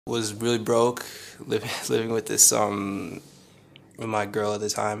Was really broke, living with this with my girl at the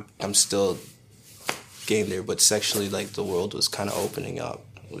time. I'm still getting there, but sexually, like the world was kind of opening up.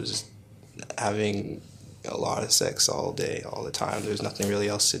 It was having a lot of sex all day, all the time. There's nothing really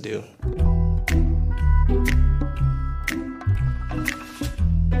else to do.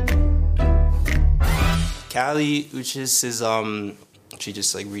 Callie Uchis is she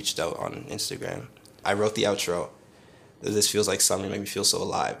just like reached out on Instagram. I wrote the outro. This feels like summer, made me feel so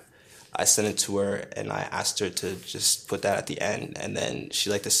alive. I sent it to her and I asked her to just put that at the end, and then she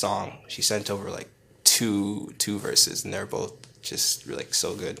liked the song. She sent over like two verses, and they're both just really, like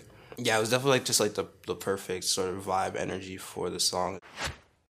so good. Yeah, it was definitely like just like the perfect sort of vibe energy for the song.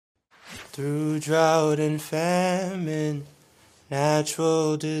 Through drought and famine,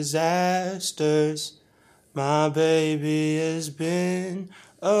 natural disasters, my baby has been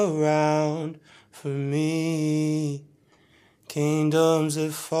around for me. Kingdoms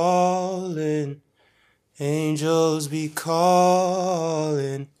have fallen, angels be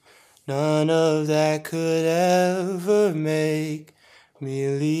calling. None of that could ever make me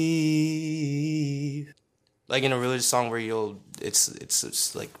leave. Like in a religious song where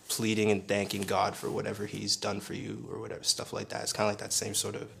it's like pleading and thanking God for whatever He's done for you or whatever, stuff like that. It's kind of like that same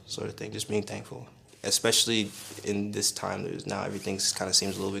sort of thing, just being thankful. Especially in this time, now everything kind of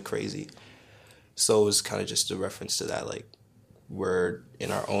seems a little bit crazy. So it was kind of just a reference to that, like we're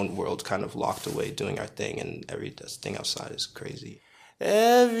in our own world, kind of locked away doing our thing, and everything outside is crazy.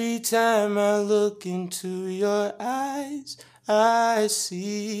 Every time I look into your eyes, I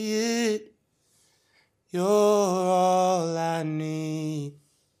see it. You're all I need.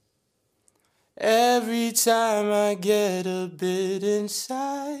 Every time I get a bit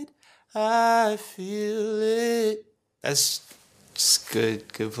inside, I feel it. That's just good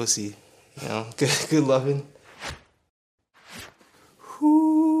pussy, you know, good loving.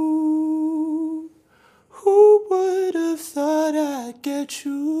 Who would have thought I'd get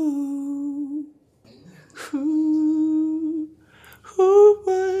you? Who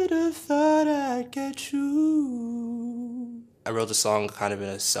would have thought I'd get you? I wrote the song kind of in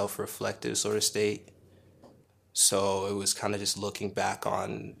a self-reflective sort of state. So it was kind of just looking back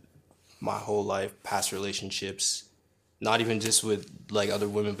on my whole life, past relationships, not even just with like other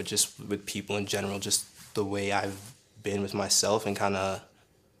women, but just with people in general, just the way I've been with myself, and kind of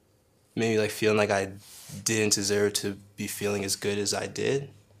maybe like feeling like I didn't deserve to be feeling as good as I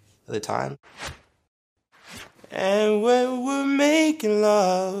did at the time. And when we're making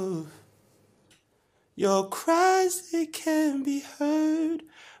love, your cries, they can be heard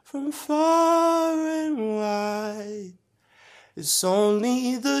from far and wide. It's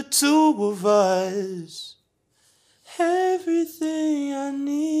only the two of us. Everything I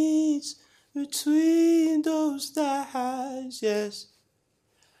need's between those thighs, yes.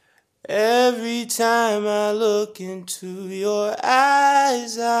 Every time I look into your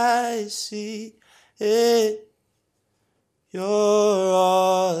eyes, I see it. You're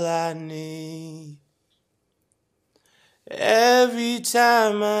all I need. Every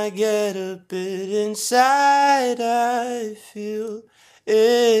time I get a bit inside, I feel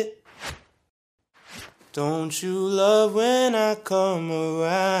it. Don't you love when I come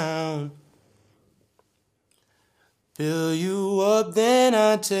around? Fill you up, then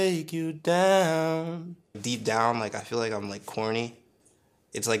I take you down. Deep down, like I feel like I'm like corny.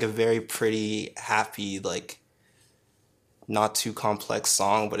 It's like a very pretty, happy, like not too complex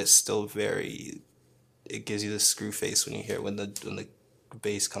song, but it's still it gives you the screw face when you hear it, when the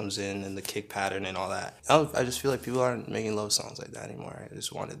bass comes in and the kick pattern and all that. I just feel like people aren't making love songs like that anymore. I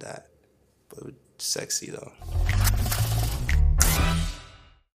just wanted that, but it's sexy though.